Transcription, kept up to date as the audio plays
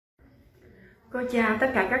Cô chào tất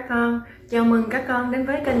cả các con, chào mừng các con đến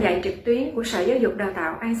với kênh dạy trực tuyến của Sở Giáo dục Đào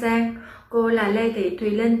tạo An Giang. Cô là Lê Thị Thùy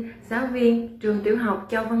Linh, giáo viên trường tiểu học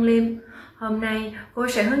Châu Văn Liêm. Hôm nay cô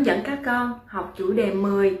sẽ hướng dẫn các con học chủ đề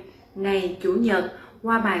 10 ngày Chủ nhật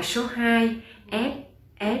qua bài số 2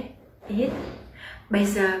 S. Bây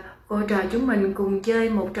giờ cô trò chúng mình cùng chơi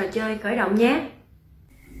một trò chơi khởi động nhé.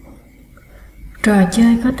 Trò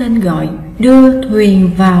chơi có tên gọi đưa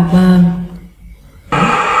thuyền vào bờ.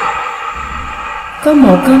 Có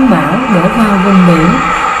một cơn bão đổ vào vùng biển,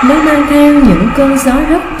 nó mang theo những cơn gió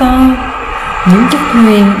rất to. Những chiếc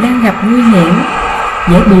thuyền đang gặp nguy hiểm,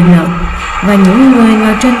 dễ bị lật, và những người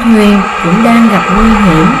ngồi trên thuyền cũng đang gặp nguy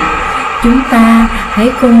hiểm. Chúng ta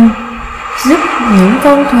hãy cùng giúp những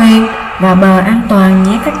con thuyền vào bờ an toàn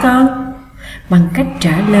nhé các con, bằng cách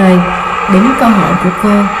trả lời đúng câu hỏi của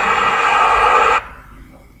cô.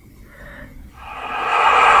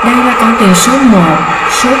 Đây là con thuyền số 1,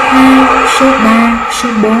 số 2, số 3, số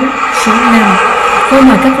 4, số 5. Cô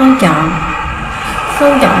mời các con chọn.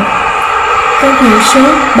 Con chọn con thuyền số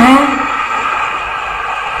 3.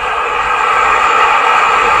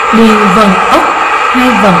 Điền vần ốc hay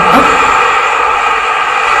vần ốc?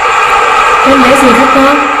 Tranh vẽ gì các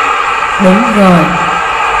con? Đúng rồi,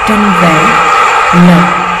 tranh vẽ lật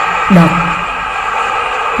đật.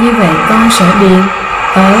 Như vậy con sẽ điền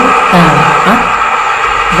ở tờ ốc,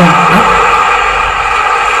 vần ốc.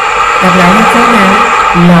 Đọc lại câu nào?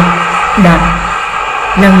 Lật đật.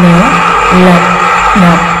 Lần nữa, lật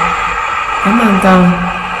đật. Cảm ơn con.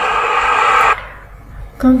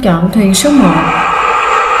 Con chọn thuyền số 1.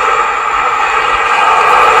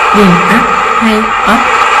 Điền ấp hay ấp?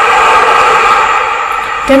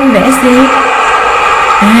 Tranh vẽ gì?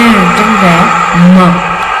 Tranh vẽ mật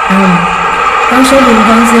ong. Con sẽ điền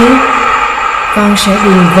vần gì? Con sẽ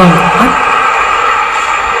điền vần ấp.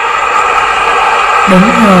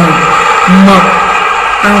 Đúng rồi, mật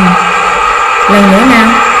ong. Lần nữa nào?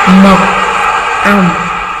 Mật ong.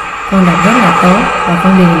 Con đọc rất là tốt và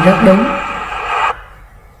con điền rất đúng.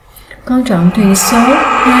 Con chọn thuyền số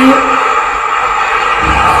 2.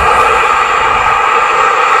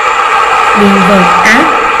 Điền vần áp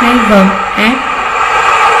hay vần áp?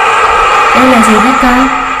 Đây là gì các con?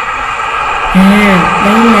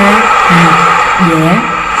 Đây là hạt dẻ.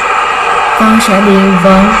 Con sẽ điền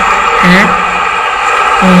vần áp.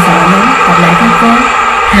 Con sợ lắm, đọc lại cho cô.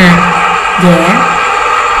 Hạt dẻ.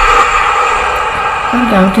 Con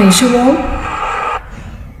chọn thuyền số 4.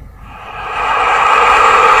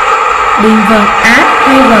 Điền vần áp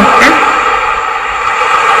hay vần áp?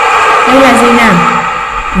 Đây là gì nào?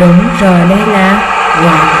 Đúng rồi, đây là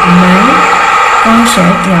quạt máy. Con sẽ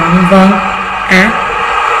chọn vần áp.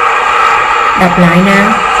 Đọc lại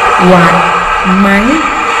nào. Quạt máy.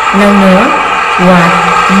 Lần nữa, quạt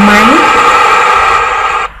máy.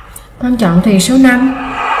 Con chọn thuyền số 5.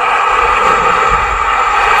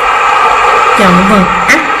 Chọn vần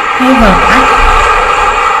ắt hay vần ắt?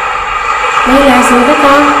 Đây là gì các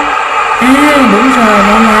con? Đúng rồi,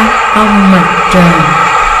 đây là ông mặt trời.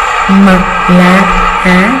 Mặt là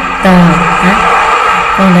tờ á.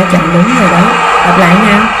 Con đã chọn đúng rồi đó. Đọc lại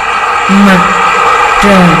nào. Mặt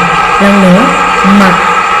trời. Lần nữa, mặt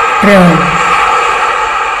trời.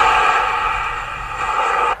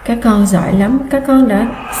 Các con giỏi lắm, các con đã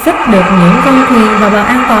xách được những con thuyền vào bờ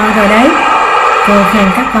an toàn rồi đấy. Cô khen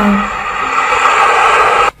các con.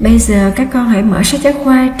 Bây giờ các con hãy mở sách giáo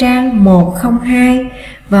khoa trang 102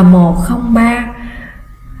 và 103.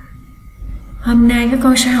 Hôm nay các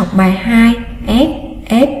con sẽ học bài 2 S.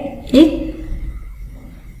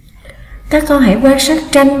 Các con hãy quan sát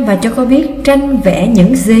tranh và cho cô biết tranh vẽ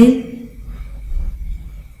những gì.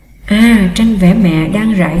 Tranh vẽ mẹ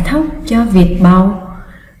đang rải thóc cho vịt bầu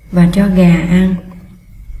và cho gà ăn.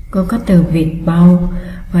 Cô có từ vịt bầu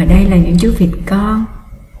và đây là những chú vịt con.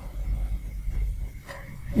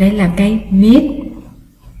 Đây là cây mít.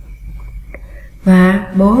 Và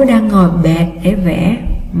bố đang ngồi bệt để vẽ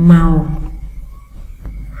màu.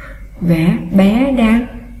 Vẽ bé đang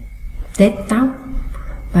tết tóc.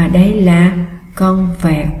 Và đây là con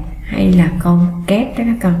vẹt hay là con két đó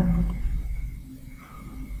các con.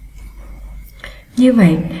 Như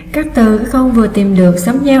vậy, các từ các con vừa tìm được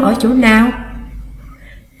giống nhau ở chỗ nào?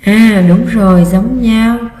 Đúng rồi, giống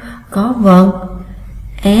nhau. Có vần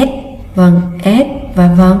S, vần S và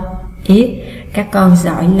vần X. Các con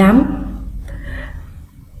giỏi lắm.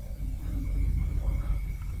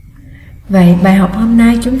 Vậy bài học hôm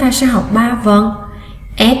nay chúng ta sẽ học 3 vần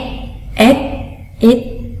S, X.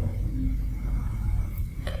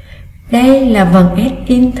 Đây là vần S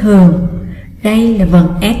in thường. Đây là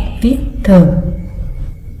vần S viết thường.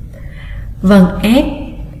 Vần S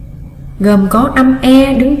gồm có âm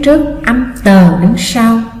E đứng trước âm tờ đứng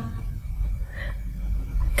sau.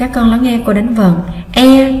 Các con lắng nghe cô đánh vần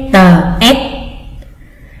e tờ s,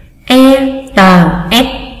 e tờ s.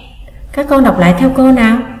 Các con đọc lại theo cô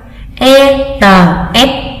nào. E tờ s.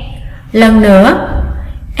 Lần nữa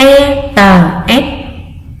e tờ s.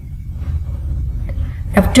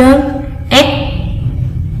 Đọc trơn s.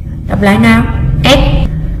 Đọc lại nào. S.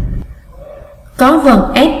 Có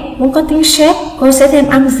vần s muốn có tiếng sét, cô sẽ thêm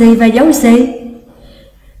âm gì và dấu gì?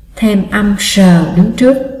 Thêm âm sờ đứng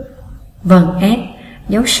trước vần s,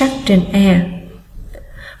 dấu sắc trên e.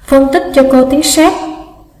 Phân tích cho cô tiếng sét.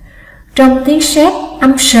 Trong tiếng sét,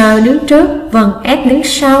 âm sờ đứng trước, vần s đứng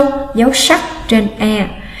sau, dấu sắc trên e.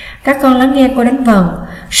 Các con lắng nghe cô đánh vần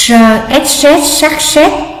sờ s sét sắc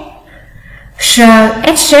sét, sờ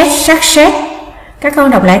s sét sắc sét. Các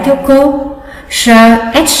con đọc lại theo cô sờ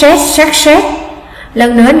s sét sắc sét.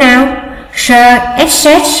 Lần nữa nào. Sờ s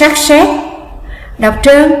sét sắc sét. Đọc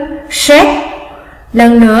trơn sét.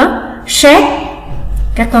 Lần nữa sét.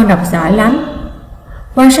 Các con đọc giỏi lắm.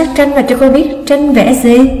 Quan sát tranh và cho cô biết tranh vẽ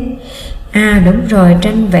gì. À đúng rồi,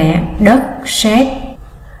 tranh vẽ đất sét.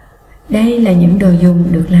 Đây là những đồ dùng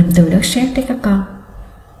được làm từ đất sét đấy các con.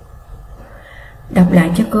 Đọc lại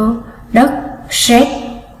cho cô đất sét.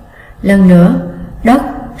 Lần nữa đất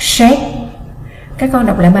sét. Các con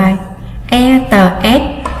đọc lại bài e tờ s,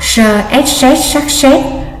 sờ s sét sắc sét,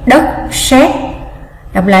 đất sét.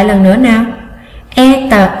 Đọc lại lần nữa nào. E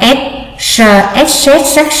tờ s, sờ s sét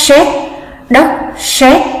sắc sét, đất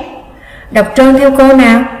sét. Đọc trơn theo cô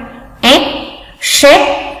nào. S sét,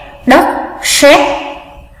 đất sét.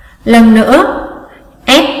 Lần nữa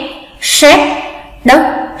S sét, đất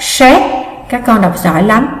sét. Các con đọc giỏi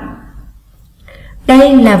lắm.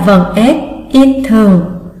 Đây là vần S in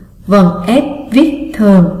thường, vần S viết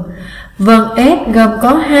thường. Vần S gồm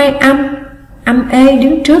có hai âm, âm E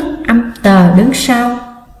đứng trước, âm tờ đứng sau.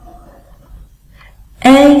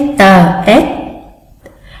 E tờ S,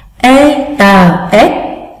 E tờ S.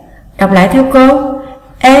 Đọc lại theo cô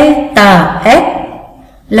E tờ S.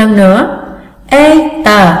 Lần nữa E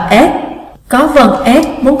tờ S. Có vần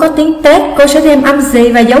S muốn có tiếng tết, cô sẽ thêm âm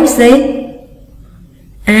gì và dấu gì?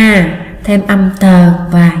 À, thêm âm tờ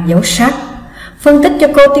và dấu sắc. Phân tích cho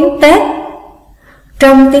cô tiếng tết.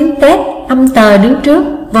 Trong tiếng tết, âm tờ đứng trước,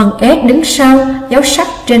 vần S đứng sau, dấu sắc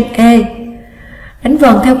trên E. Đánh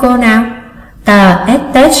vần theo cô nào. Tờ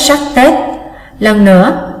S tết sắc tết. Lần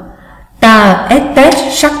nữa tờ S tết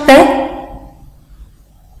sắc tết.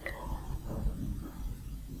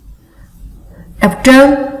 Đọc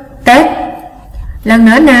trơn tết. Lần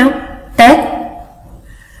nữa nào. Tết.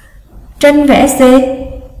 Tranh vẽ gì?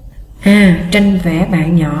 À, tranh vẽ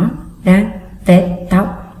bạn nhỏ đang tết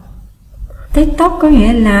tóc. Tết tóc có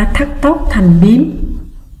nghĩa là thắt tóc thành bím.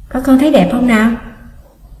 Các con thấy đẹp không nào?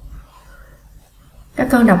 Các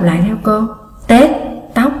con đọc lại theo cô. Tết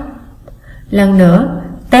tóc. Lần nữa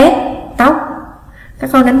tết tóc. Các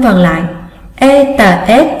con đánh vần lại. E tờ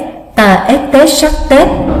s, tờ s tết sắc tết,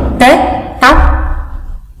 tết tóc.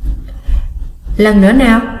 Lần nữa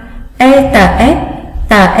nào. E tờ s,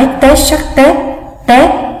 tờ s tết sắc tết, tết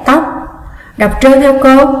tóc. Đọc trơn theo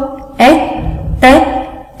cô. S tết,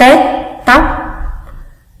 tết tóc.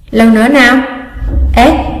 Lần nữa nào.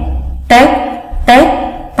 S tết, tết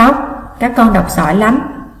tóc. Các con đọc giỏi lắm.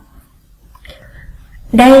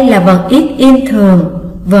 Đây là vần ít in thường,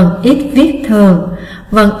 vần ít viết thường.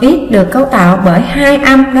 Vần ít được cấu tạo bởi hai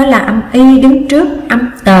âm, đó là âm y đứng trước,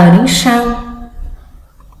 âm tờ đứng sau.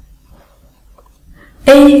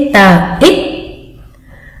 Y tờ ít.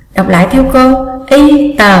 Đọc lại theo cô.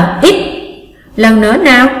 Y tờ ít. Lần nữa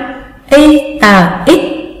nào. Y tờ ít.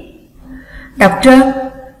 Đọc trơn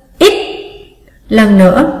ít. Lần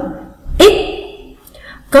nữa ít.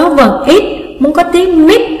 Có vần ít muốn có tiếng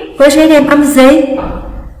mít, cô sẽ thêm âm gì?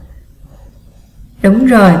 Đúng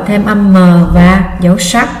rồi, thêm âm m và dấu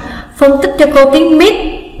sắc. Phân tích cho cô tiếng mít.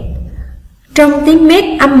 Trong tiếng mít,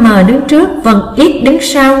 âm m đứng trước, vần ít đứng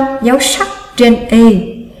sau, dấu sắc trên y.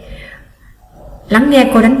 Lắng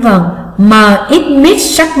nghe cô đánh vần m ít mít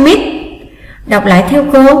sắc mít. Đọc lại theo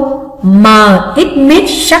cô. M ít mít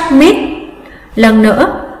sắc mít. Lần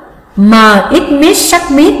nữa m ít mít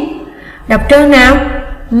sắc mít. Đọc trơn nào.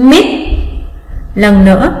 Mít. Lần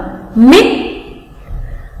nữa mít.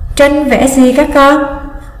 Tranh vẽ gì các con?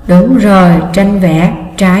 Đúng rồi, tranh vẽ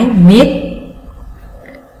trái mít.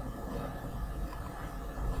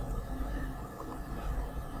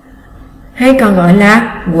 Hay còn gọi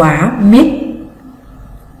là quả mít.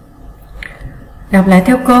 Đọc lại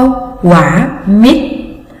theo cô. Quả mít.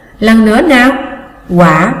 Lần nữa nào.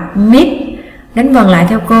 Quả mít. Đánh vần lại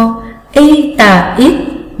theo cô. Y tờ ít,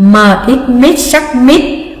 m ít mít sắc mít,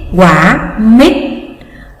 quả mít.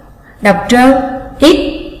 Đọc trơn.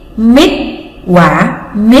 Ít, mít, quả,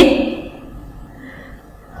 mít.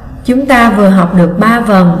 Chúng ta vừa học được 3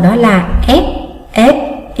 vần, đó là s,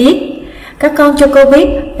 ít. Các con cho cô biết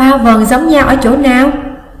 3 vần giống nhau ở chỗ nào?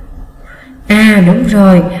 À đúng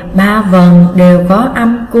rồi, 3 vần đều có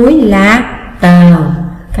âm cuối là tờ.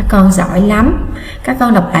 Các con giỏi lắm. Các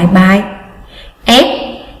con đọc lại bài. S,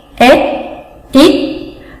 ít,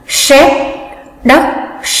 sét, đất,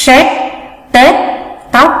 sét, tết,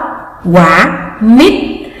 tóc, quả, mít.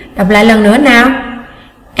 Đọc lại lần nữa nào.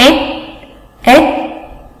 S,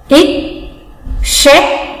 ít, sét,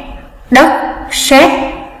 đất, sét,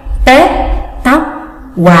 tết, tóc,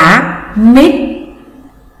 quả, mít.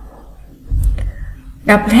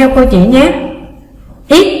 Đọc theo cô chị nhé.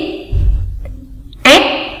 Ít,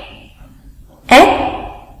 s,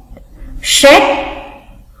 sét,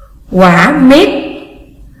 quả, mít,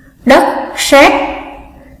 đất, sét,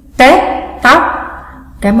 tết, tóc.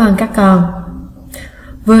 Cảm ơn các con.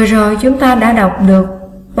 Vừa rồi chúng ta đã đọc được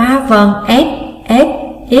 3 vần s,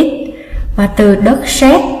 ít và từ đất,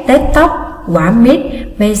 sét, tết, tóc, quả, mít.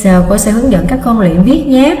 Bây giờ cô sẽ hướng dẫn các con luyện viết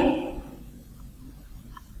nhé.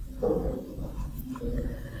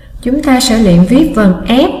 Chúng ta sẽ luyện viết vần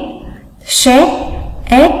s, sét,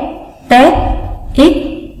 tết, ít,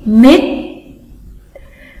 mít.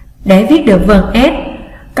 Để viết được vần s,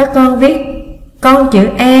 các con viết con chữ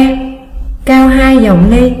E cao 2 dòng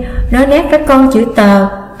ly nối nép với con chữ tờ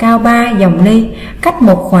cao 3 dòng ly. Cách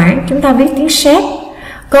một khoảng chúng ta viết tiếng sét.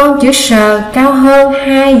 Con chữ sờ cao hơn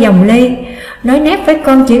 2 dòng ly nối nép với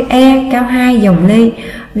con chữ E cao 2 dòng ly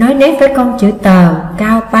nối nép với con chữ tờ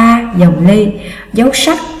cao 3 dòng ly. Dấu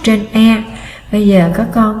sắc trên E. Bây giờ các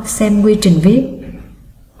con xem quy trình viết.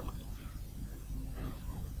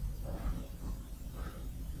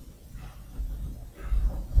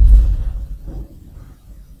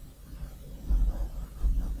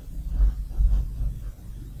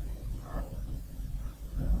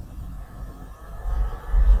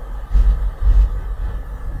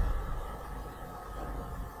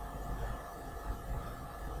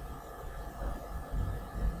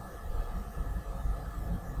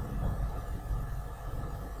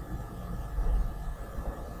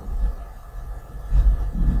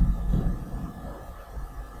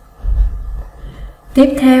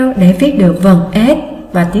 Tiếp theo, để viết được vần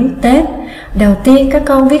S và tiếng Tết, đầu tiên các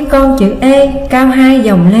con viết con chữ E cao 2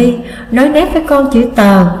 dòng ly nối nép với con chữ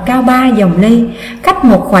tờ cao 3 dòng ly. Cách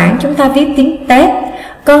một khoảng chúng ta viết tiếng Tết.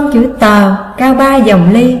 Con chữ tờ cao 3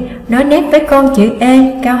 dòng ly nối nép với con chữ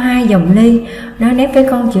E cao 2 dòng ly nối nép với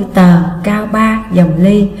con chữ tờ cao 3 dòng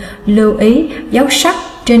ly. Lưu ý dấu sắc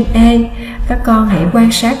trên E. Các con hãy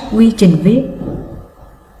quan sát quy trình viết.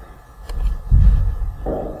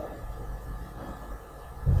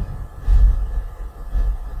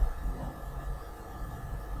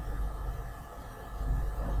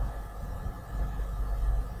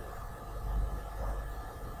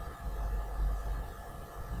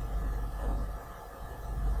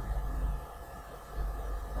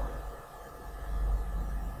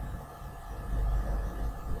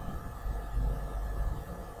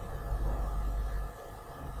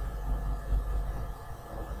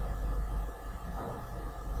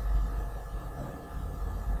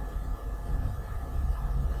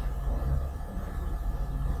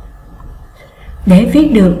 Để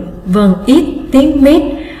viết được vần ít tiếng mít,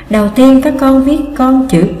 đầu tiên các con viết con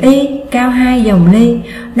chữ Y cao 2 dòng ly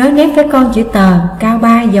nối nép với con chữ tờ cao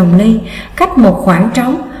 3 dòng ly. Cách một khoảng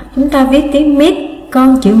trống chúng ta viết tiếng mít.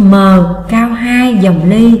 Con chữ M cao 2 dòng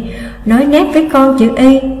ly nối nép với con chữ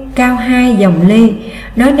Y cao 2 dòng ly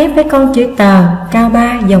nối nép với con chữ tờ cao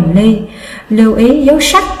 3 dòng ly. Lưu ý dấu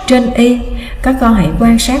sắc trên Y. Các con hãy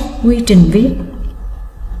quan sát quy trình viết.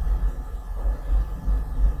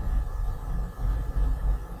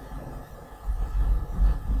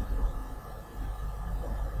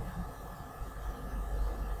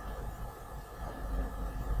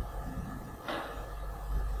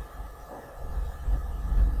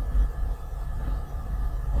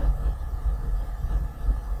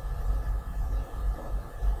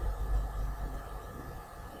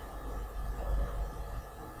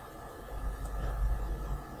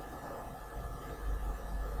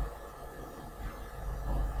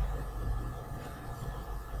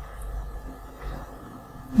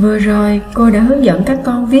 Vừa rồi cô đã hướng dẫn các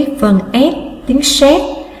con viết vần S, tiếng sét,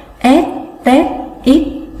 S, tết, ít,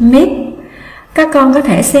 mít. Các con có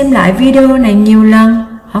thể xem lại video này nhiều lần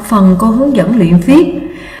ở phần cô hướng dẫn luyện viết.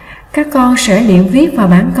 Các con sẽ luyện viết vào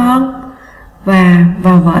bảng con và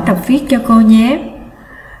vào vở tập viết cho cô nhé.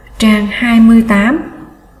 Trang 28.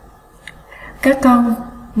 Các con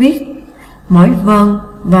viết mỗi vần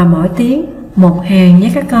và mỗi tiếng một hàng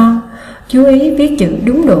nhé các con. Chú ý viết chữ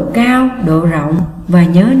đúng độ cao, độ rộng và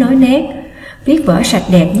nhớ nối nét. Viết vở sạch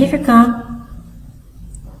đẹp nhé các con.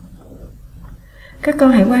 Các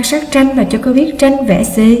con hãy quan sát tranh và cho cô biết tranh vẽ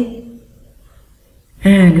gì.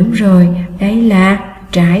 À đúng rồi, đây là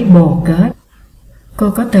trái bồ kết.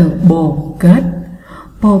 Cô có từ bồ kết.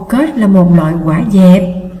 Bồ kết là một loại quả dẹp,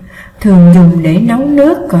 thường dùng để nấu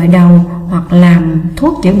nước gội đầu hoặc làm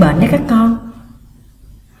thuốc chữa bệnh đấy các con.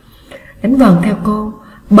 Đánh vần theo cô.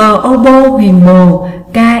 Bờ ô bô huyền bồ,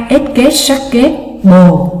 ca ết kết sắc kết,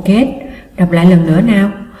 bồ kết. Đọc lại lần nữa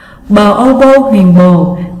nào. Bờ ô bô huyền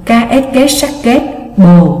bồ, ca ết kết sắc kết,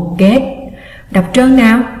 bồ kết. Đọc trơn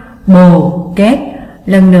nào. Bồ kết.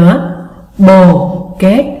 Lần nữa. Bồ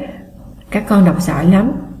kết. Các con đọc giỏi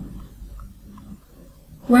lắm.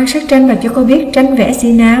 Quan sát tranh và cho cô biết tranh vẽ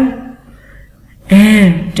gì nào.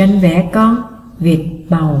 À, tranh vẽ con vịt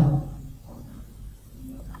bầu.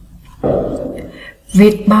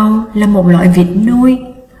 Vịt bầu là một loại vịt nuôi,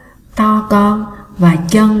 to con và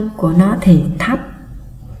chân của nó thì thấp.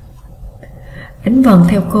 Đánh vần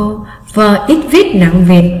theo cô. Vờ ít vít nặng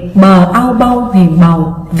vịt, bờ âu bâu huyền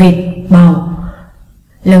bầu, vịt bầu.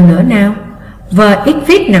 Lần nữa nào. Vờ ít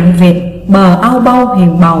vít nặng vịt, bờ âu bâu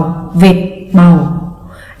huyền bầu, vịt bầu.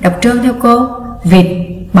 Đọc trơn theo cô. Vịt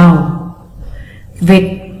bầu.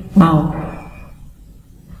 Vịt bầu.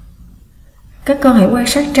 Các con hãy quan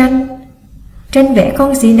sát tranh. Tranh vẽ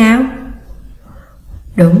con gì nào?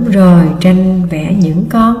 Đúng rồi, tranh vẽ những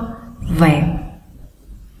con vẹt.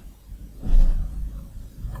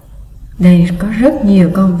 Đây có rất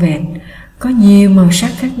nhiều con vẹt, có nhiều màu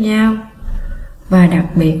sắc khác nhau. Và đặc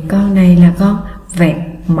biệt con này là con vẹt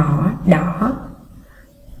mỏ đỏ.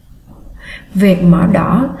 Vẹt mỏ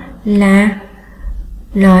đỏ là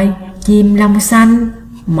loài chim lông xanh,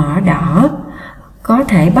 mỏ đỏ, có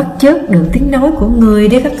thể bắt chước được tiếng nói của người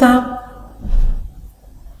đấy các con.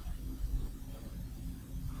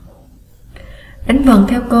 Đánh vần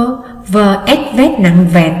theo cô. Vờ ét vét nặng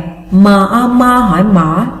vẹt, mờ o mo hỏi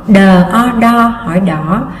mỏ, đờ o đo hỏi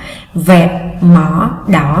đỏ, vẹt mỏ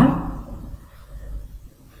đỏ.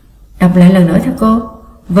 Đọc lại lần nữa theo cô.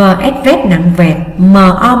 Vờ ét vét nặng vẹt,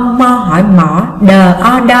 mờ o mo hỏi mỏ, đờ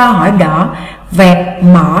o đo hỏi đỏ, vẹt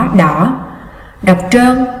mỏ đỏ. Đọc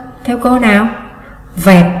trơn theo cô nào.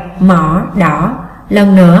 Vẹt mỏ đỏ.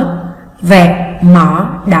 Lần nữa. Vẹt mỏ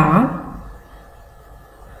đỏ.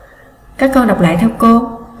 Các con đọc lại theo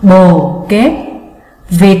cô. Bồ kết,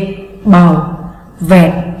 vịt bầu,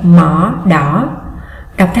 vẹt mỏ đỏ.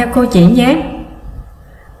 Đọc theo cô chỉ nhé.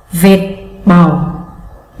 Vịt bầu,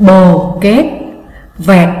 bồ kết,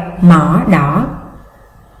 vẹt mỏ đỏ.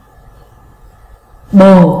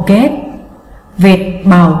 Bồ kết, vịt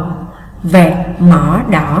bầu, vẹt mỏ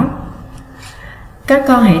đỏ. Các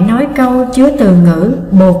con hãy nói câu chứa từ ngữ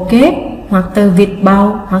bồ kết, hoặc từ vịt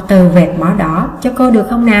bầu, hoặc từ vẹt mỏ đỏ cho cô được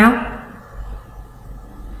không nào?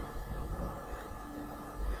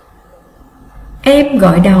 Em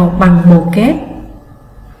gội đầu bằng bồ kết.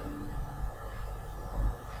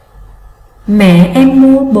 Mẹ em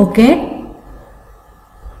mua bồ kết.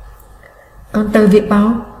 Còn từ vịt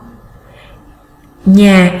bầu.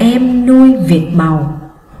 Nhà em nuôi vịt bầu.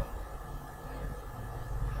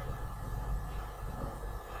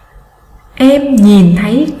 Em nhìn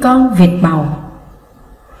thấy con vịt bầu.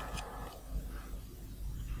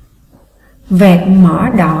 Vẹt mỏ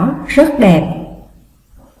đỏ rất đẹp.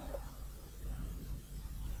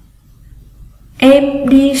 Em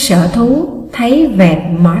đi sở thú thấy vẹt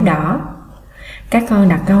mỏ đỏ. Các con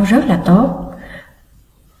đặt câu rất là tốt.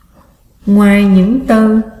 Ngoài những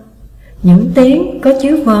từ, những tiếng có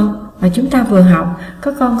chứa vần mà chúng ta vừa học,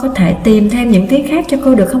 các con có thể tìm thêm những tiếng khác cho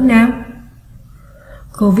cô được không nào?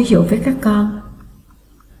 Cô ví dụ với các con.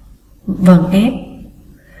 Vần ép.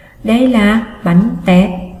 Đây là bánh tét.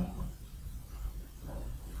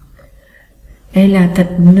 Đây là thịt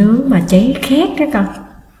nướng mà cháy khét các con.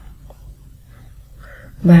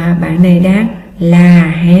 Và bạn này đang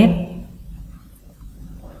là hét.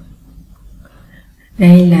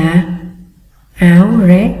 Đây là áo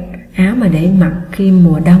rét, áo mà để mặc khi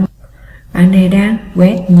mùa đông. Bạn này đang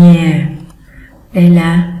quét nhà. Đây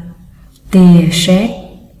là tia sét.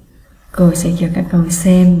 Cô sẽ cho các con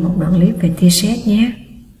xem một đoạn clip về tia sét nhé.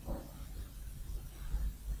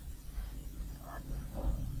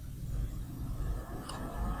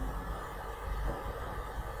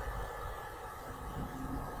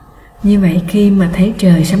 Như vậy khi mà thấy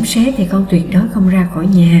trời sấm sét thì con tuyệt đối không ra khỏi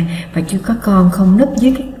nhà, và chứ có con không núp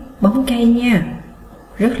dưới cái bóng cây nha.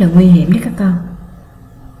 Rất là nguy hiểm đấy các con.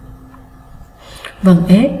 Vần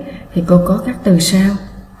ết thì cô có các từ sau: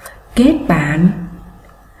 kết bạn,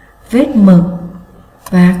 vết mực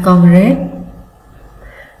và con rết.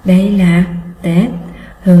 Đây là Tết.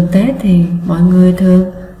 Thường Tết thì mọi người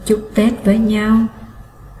thường chúc Tết với nhau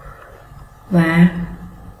và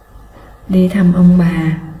đi thăm ông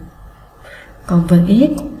bà. Còn phần ít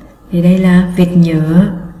thì đây là vịt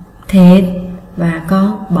nhựa, thịt và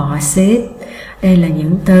con bọ xít. Đây là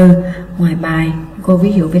những từ ngoài bài cô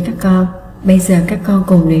ví dụ với các con. Bây giờ các con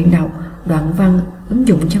cùng luyện đọc đoạn văn ứng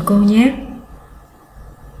dụng cho cô nhé.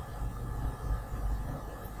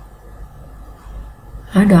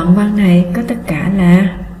 Ở đoạn văn này có tất cả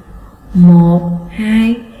là 1,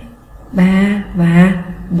 2, 3 và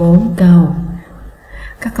 4 câu.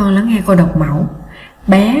 Các con lắng nghe cô đọc mẫu.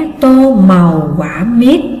 Bé tô màu quả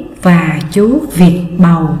mít và chú vịt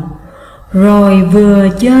bầu, rồi vừa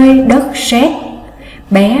chơi đất sét,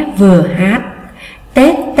 bé vừa hát.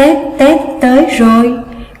 Tết Tết Tết tới rồi,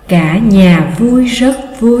 cả nhà vui rất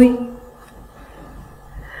vui.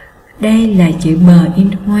 Đây là chữ bờ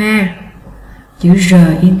in hoa, chữ R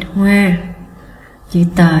in hoa, chữ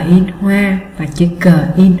tờ in hoa và chữ cờ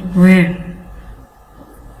in hoa.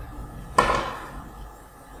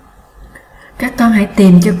 Các con hãy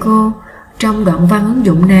tìm cho cô trong đoạn văn ứng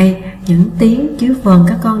dụng này những tiếng chứa vần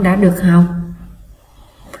các con đã được học.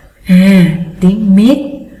 Tiếng mít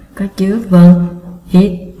có chứa vần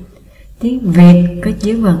ít, tiếng Việt có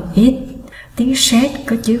chứa vần ít, tiếng sét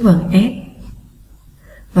có chứa vần s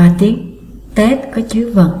và tiếng Tết có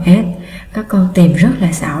chứa vần s. Các con tìm rất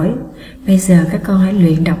là giỏi. Bây giờ các con hãy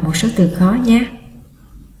luyện đọc một số từ khó nhé.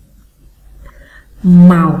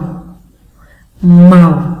 Màu.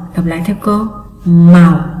 Màu. Đọc lại theo cô.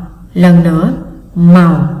 Màu. Lần nữa.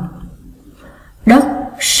 Màu. Đất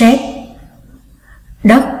sét.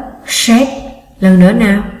 Đất sét. Lần nữa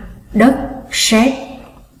nào. Đất sét.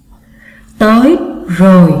 Tới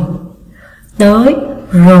rồi. Tới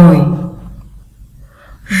rồi.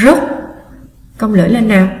 Rất. Cong lưỡi lên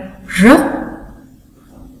nào. Rất.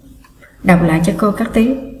 Đọc lại cho cô các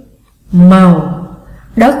tiếng. Màu.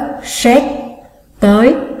 Đất sét.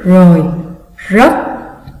 Tới rồi. Rất.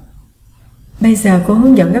 Bây giờ cô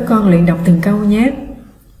hướng dẫn các con luyện đọc từng câu nhé.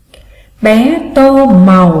 Bé tô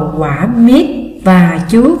màu quả mít và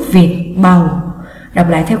chú vịt bầu. Đọc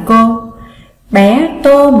lại theo cô. Bé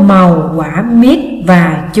tô màu quả mít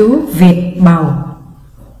và chú vịt bầu.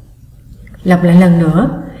 Lặp lại lần nữa.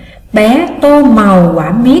 Bé tô màu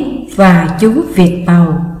quả mít và chú vịt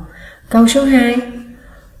bầu. Câu số 2.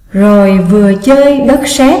 Rồi vừa chơi đất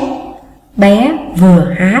sét, bé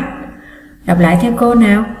vừa hát. Đọc lại theo cô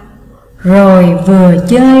nào. Rồi vừa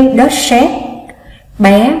chơi đất sét,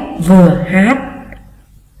 bé vừa hát.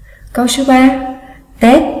 Câu số 3.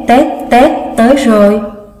 Tết Tết Tết tới rồi.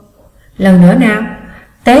 Lần nữa nào.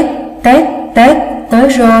 Tết Tết Tết tới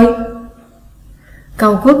rồi.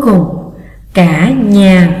 Câu cuối cùng. Cả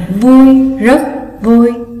nhà vui rất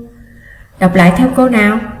vui. Đọc lại theo cô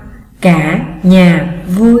nào. Cả nhà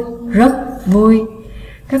vui rất vui.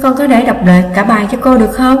 Các con có thể đọc lại cả bài cho cô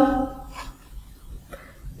được không?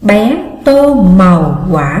 Bé tô màu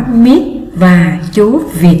quả mít và chú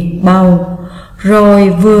vịt bầu, rồi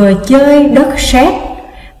vừa chơi đất sét,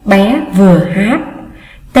 bé vừa hát.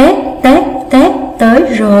 Tết Tết Tết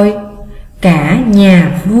tới rồi, cả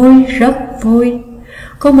nhà vui rất vui.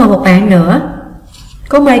 Cô mời một bạn nữa.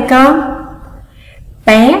 Cô mời con.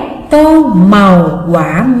 Bé tô màu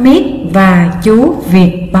quả mít và chú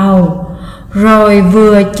vịt bầu, rồi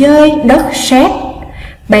vừa chơi đất sét,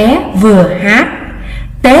 bé vừa hát.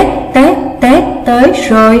 Tết Tết Tết tới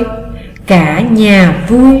rồi, cả nhà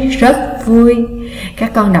vui rất vui.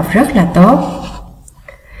 Các con đọc rất là tốt.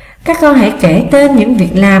 Các con hãy kể tên những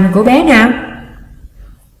việc làm của bé nào.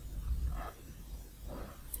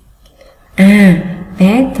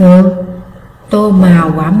 Bé thường tô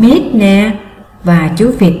màu quả mít nè và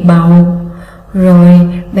chú vịt bầu. Rồi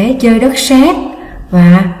bé chơi đất sét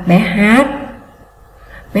và bé hát.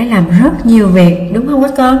 Bé làm rất nhiều việc, đúng không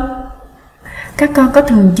các con? Các con có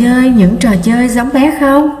thường chơi những trò chơi giống bé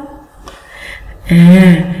không?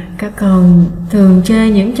 Các con thường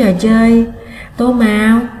chơi những trò chơi tô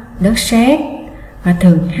màu, đất sét và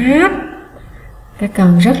thường hát. Các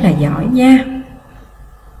con rất là giỏi nha.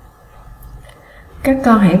 Các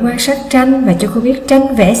con hãy quan sát tranh và cho cô biết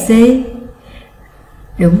tranh vẽ gì.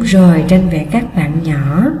 Đúng rồi, tranh vẽ các bạn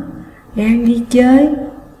nhỏ đang đi chơi.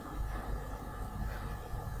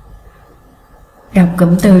 Đọc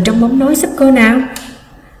cụm từ trong bóng nối giúp cô nào.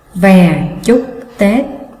 Và chúc Tết.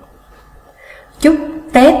 Chúc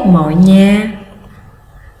Tết mọi nhà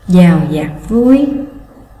giàu dạt vui.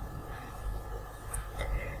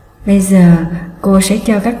 Bây giờ cô sẽ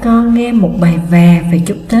cho các con nghe một bài về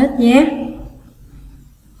chúc Tết nhé.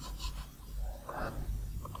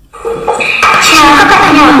 Chào các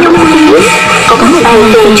bạn nhỏ yêu quý. Có một bài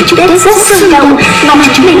về chúc Tết rất sôi động mà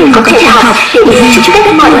chúng mình có thể học để đi chúc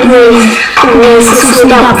Tết mọi người. Cùng nghe Su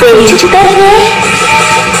đọc về chúc Tết nhé.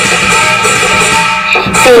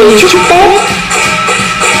 Về chúc Tết.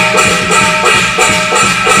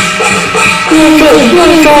 Ngày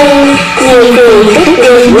về Tết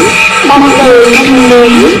đến, mong đời thân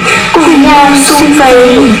mến, cùng nhau sum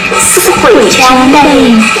vầy, sức khỏe tràn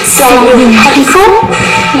đầy, gia đình hạnh phúc,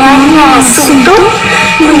 nhà sum túc,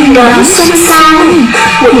 mừng đón xuân sang,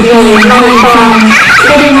 một ngày mai vàng,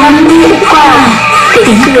 đầy năm hiệu quả,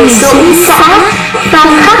 tiếng cười rộn rã,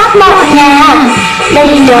 vang khắp mọi nhà,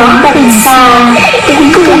 đây đó gần xa,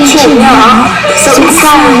 tiếng cười trẻ nhỏ, rộn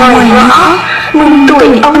ràng ngoài ngõ, mừng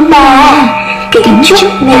tuổi ông bà. Kính chúc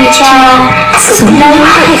mẹ cha sống lâu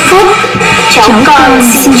hạnh phúc, cháu con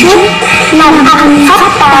xin chúc làm ăn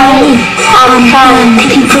phát tài, an khang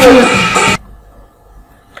thịnh vượng.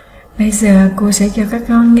 Bây giờ cô sẽ cho các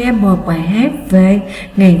con nghe một bài hát về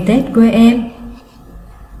ngày Tết quê em.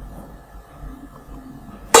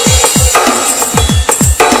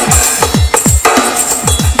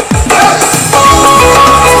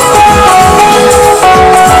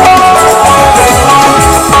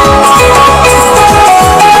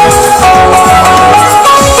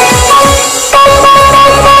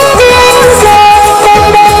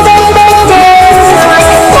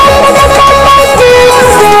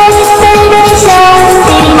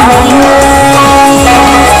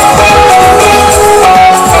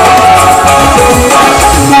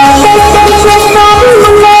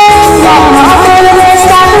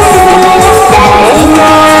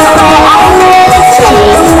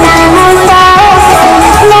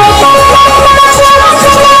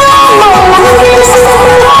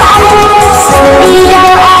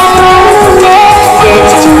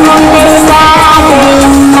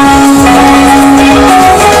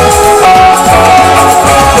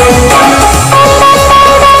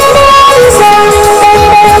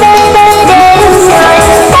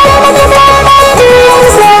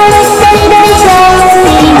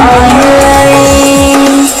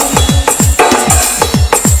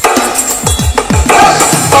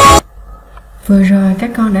 Vừa rồi các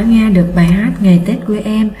con đã nghe được bài hát Ngày Tết quê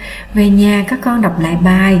em. Về nhà các con đọc lại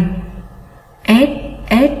bài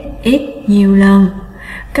S nhiều lần.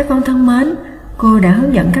 Các con thân mến, cô đã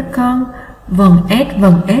hướng dẫn các con vần S,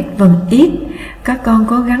 vần ít. Các con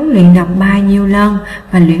cố gắng luyện đọc bài nhiều lần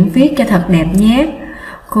và luyện viết cho thật đẹp nhé.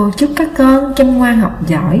 Cô chúc các con chăm ngoan học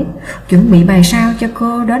giỏi. Chuẩn bị bài sau cho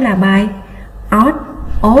cô, đó là bài ót,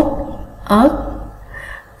 ốt, ớt.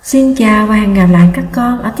 Xin chào và hẹn gặp lại các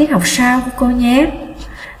con ở tiết học sau của cô nhé.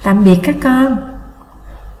 Tạm biệt các con.